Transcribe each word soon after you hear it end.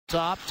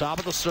Top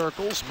of the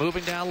circles,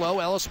 moving down low.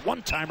 Ellis,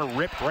 one-timer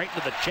ripped right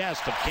into the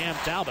chest of Cam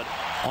Talbot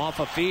off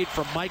a feed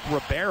from Mike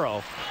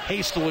Ribeiro.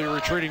 Hastily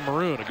retreating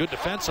Maroon. A good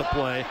defensive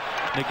play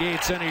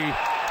negates any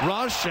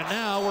rush, and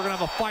now we're going to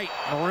have a fight.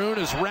 Maroon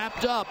is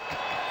wrapped up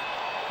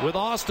with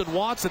Austin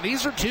Watson.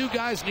 These are two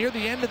guys near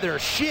the end of their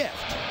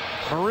shift.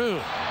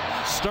 Maroon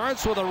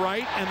starts with a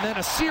right and then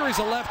a series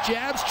of left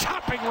jabs.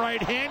 Chopping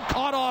right hand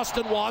caught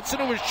Austin Watson,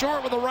 who was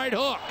short with a right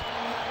hook.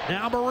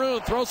 Now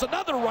Maroon throws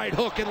another right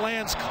hook and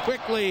lands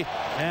quickly,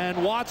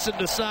 and Watson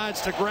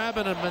decides to grab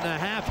him in a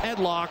half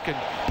headlock and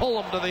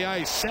pull him to the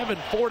ice.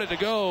 7:40 to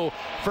go,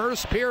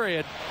 first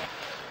period.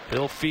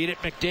 He'll feed it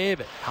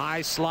McDavid.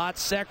 High slot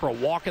Sekera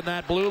walking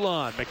that blue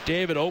line.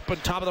 McDavid open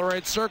top of the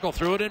right circle.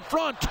 Threw it in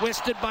front.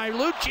 Twisted by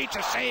Lucic.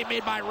 A save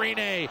made by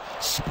Rinne.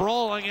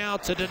 Sprawling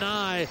out to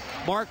deny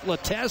Mark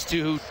Letestu,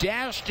 who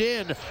dashed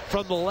in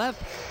from the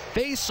left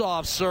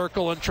face-off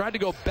circle and tried to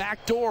go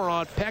backdoor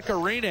on Pekka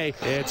Rinne.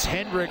 It's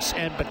Hendricks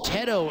and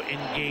Boteto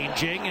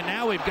engaging, and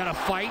now we've got a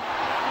fight.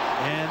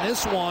 And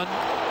this one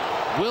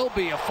will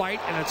be a fight,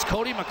 and it's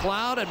Cody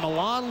McLeod and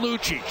Milan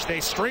Lucic. They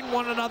string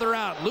one another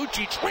out.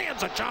 Lucic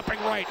lands a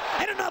chopping right,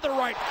 and another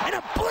right, and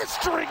a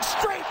blistering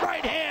straight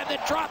right hand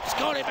that drops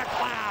Cody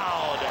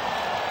McLeod.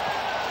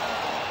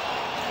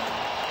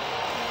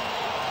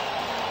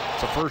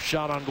 It's the first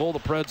shot on goal the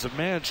Preds have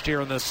managed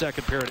here in the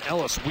second period.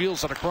 Ellis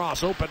wheels it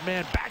across, open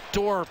man,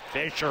 backdoor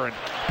Fisher, and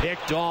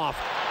picked off.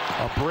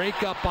 A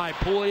breakup by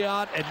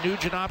Pouliot, and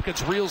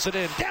Nugent-Hopkins reels it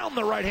in. Down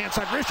the right-hand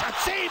side, wrist shot,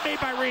 save made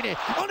by Rinne.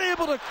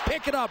 Unable to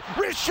pick it up.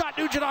 Wrist shot,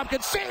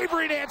 Nugent-Hopkins, save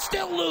Rinne,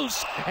 still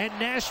loose. And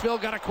Nashville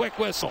got a quick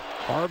whistle.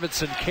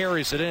 Arvidsson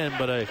carries it in,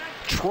 but a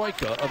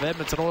troika of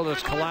Edmonton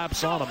Oilers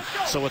collapse on him.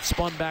 So it's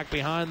spun back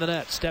behind the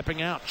net.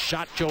 Stepping out,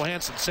 shot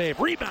Johansson, save.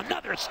 Rebound,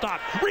 another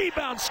stop.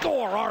 Rebound,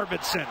 score,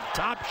 Arvidsson.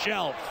 Top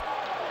shelf.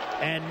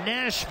 And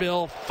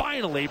Nashville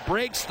finally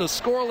breaks the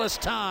scoreless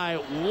tie,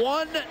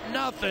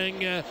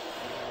 1-0.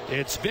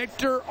 It's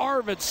Victor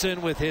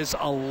Arvidsson with his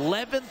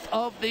 11th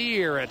of the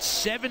year at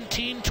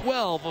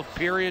 17:12 of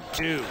period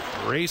 2.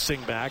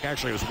 Racing back,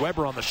 actually it was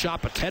Weber on the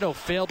shot. Boteto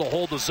failed to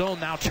hold the zone,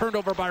 now turned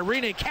over by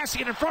Rinne.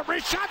 Cassian in front,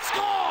 wrist shot,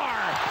 score!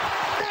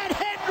 That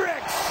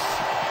Hendricks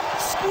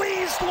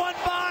squeezed one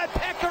by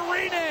Pekka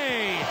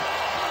Rinne.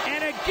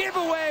 And a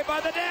giveaway by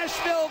the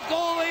Nashville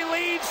goalie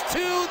leads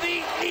to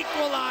the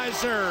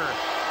equalizer.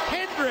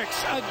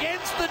 Hendricks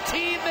against the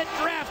team that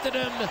drafted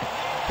him,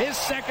 his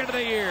second of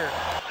the year.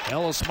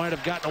 Ellis might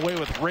have gotten away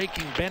with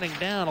raking, bending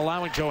down,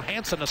 allowing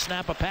Johansson to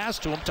snap a pass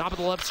to him, top of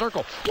the left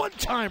circle.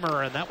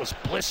 One-timer, and that was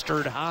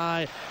blistered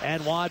high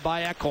and wide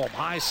by Ekholm.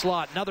 High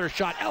slot, another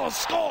shot. Ellis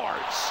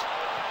scores!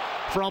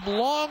 From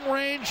long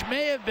range,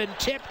 may have been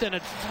tipped, and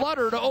it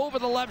fluttered over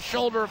the left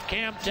shoulder of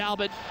Cam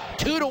Talbot.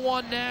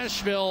 2-1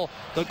 Nashville.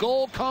 The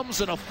goal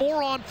comes in a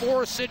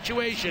 4-on-4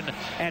 situation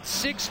at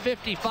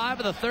 6:55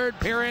 of the third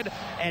period,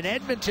 and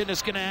Edmonton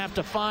is going to have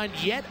to find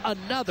yet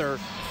another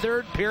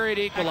third period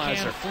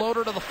equalizer.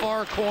 Floater to the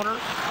far corner,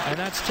 and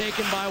that's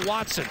taken by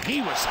Watson.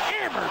 He was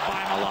hammered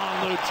by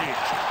Milan Lucic.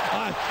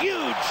 A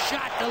huge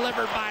shot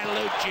delivered by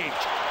Lucic,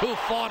 who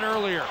fought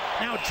earlier.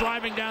 Now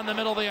driving down the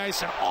middle of the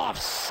ice and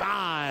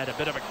offside. A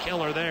bit of a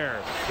killer there.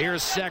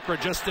 Here's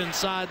Sekera just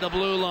inside the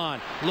blue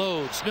line.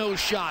 Loads, no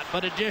shot,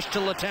 but a dish to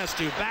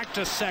Letestu. Back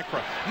to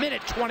Sekera.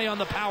 Minute 20 on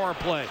the power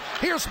play.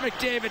 Here's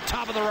McDavid,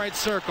 top of the right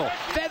circle.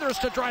 Feathers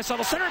to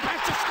Draisaitl, center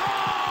pass to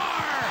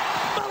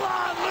score!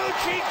 Milan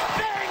Lucic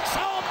bangs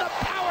home the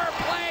power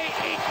play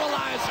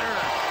equalizer.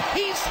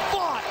 He's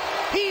fought,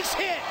 he's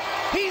hit,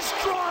 he's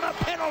drawn a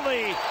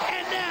penalty,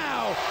 and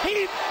now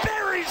he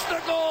buries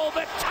the goal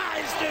that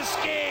ties this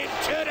game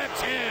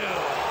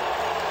 2-2.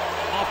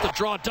 Off the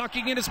draw,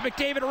 ducking in is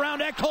McDavid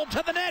around Ekholm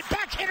to the net.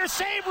 Backhander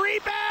save,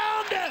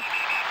 rebound!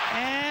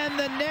 And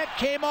the net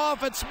came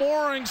off its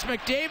moorings.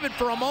 McDavid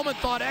for a moment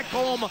thought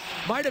Ekholm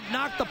might have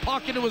knocked the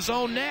puck into his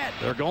own net.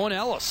 They're going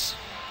Ellis.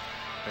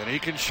 And he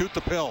can shoot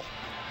the pill.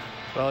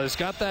 Well, he's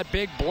got that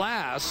big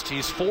blast.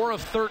 He's 4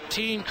 of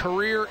 13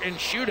 career in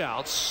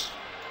shootouts.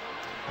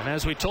 And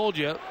as we told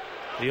you,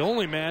 the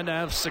only man to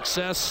have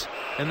success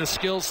in the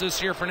skills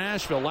this year for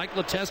Nashville. Like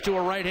Letestu,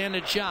 a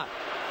right-handed shot.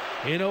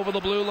 In over the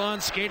blue line,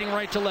 skating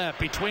right to left.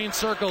 Between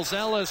circles,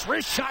 Ellis,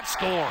 wrist shot,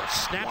 scores.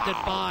 Snapped it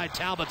by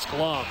Talbot's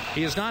glove.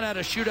 He has not had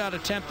a shootout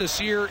attempt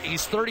this year.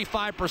 He's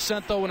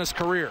 35% though in his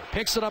career.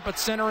 Picks it up at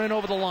center in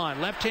over the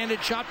line.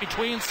 Left-handed shot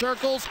between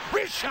circles.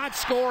 Wrist shot,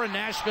 score, and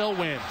Nashville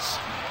wins.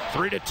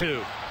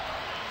 3-2.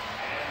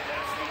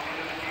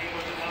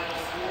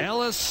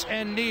 Ellis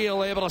and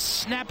Neal able to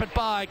snap it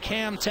by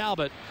Cam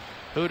Talbot,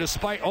 who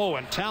despite,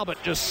 and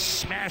Talbot just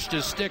smashed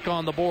his stick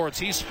on the boards.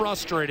 He's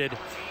frustrated.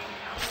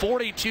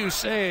 42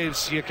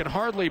 saves, you can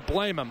hardly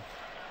blame him.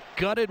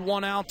 Gutted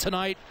one out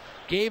tonight,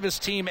 gave his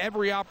team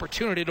every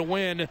opportunity to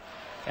win,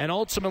 and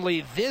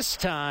ultimately this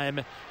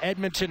time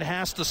Edmonton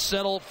has to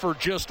settle for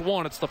just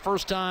one. It's the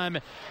first time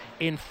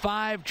in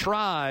 5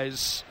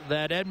 tries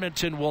that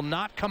Edmonton will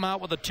not come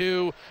out with a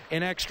 2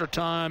 in extra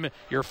time.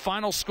 Your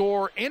final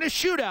score in a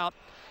shootout,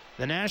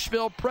 The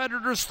Nashville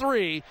Predators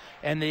 3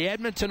 and the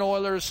Edmonton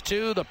Oilers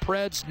 2. The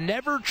Preds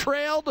never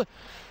trailed,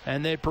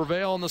 and they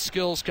prevail in the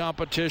skills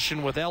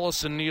competition with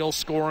Ellis and Neal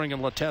scoring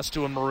and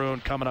Letestu and Maroon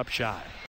coming up shy.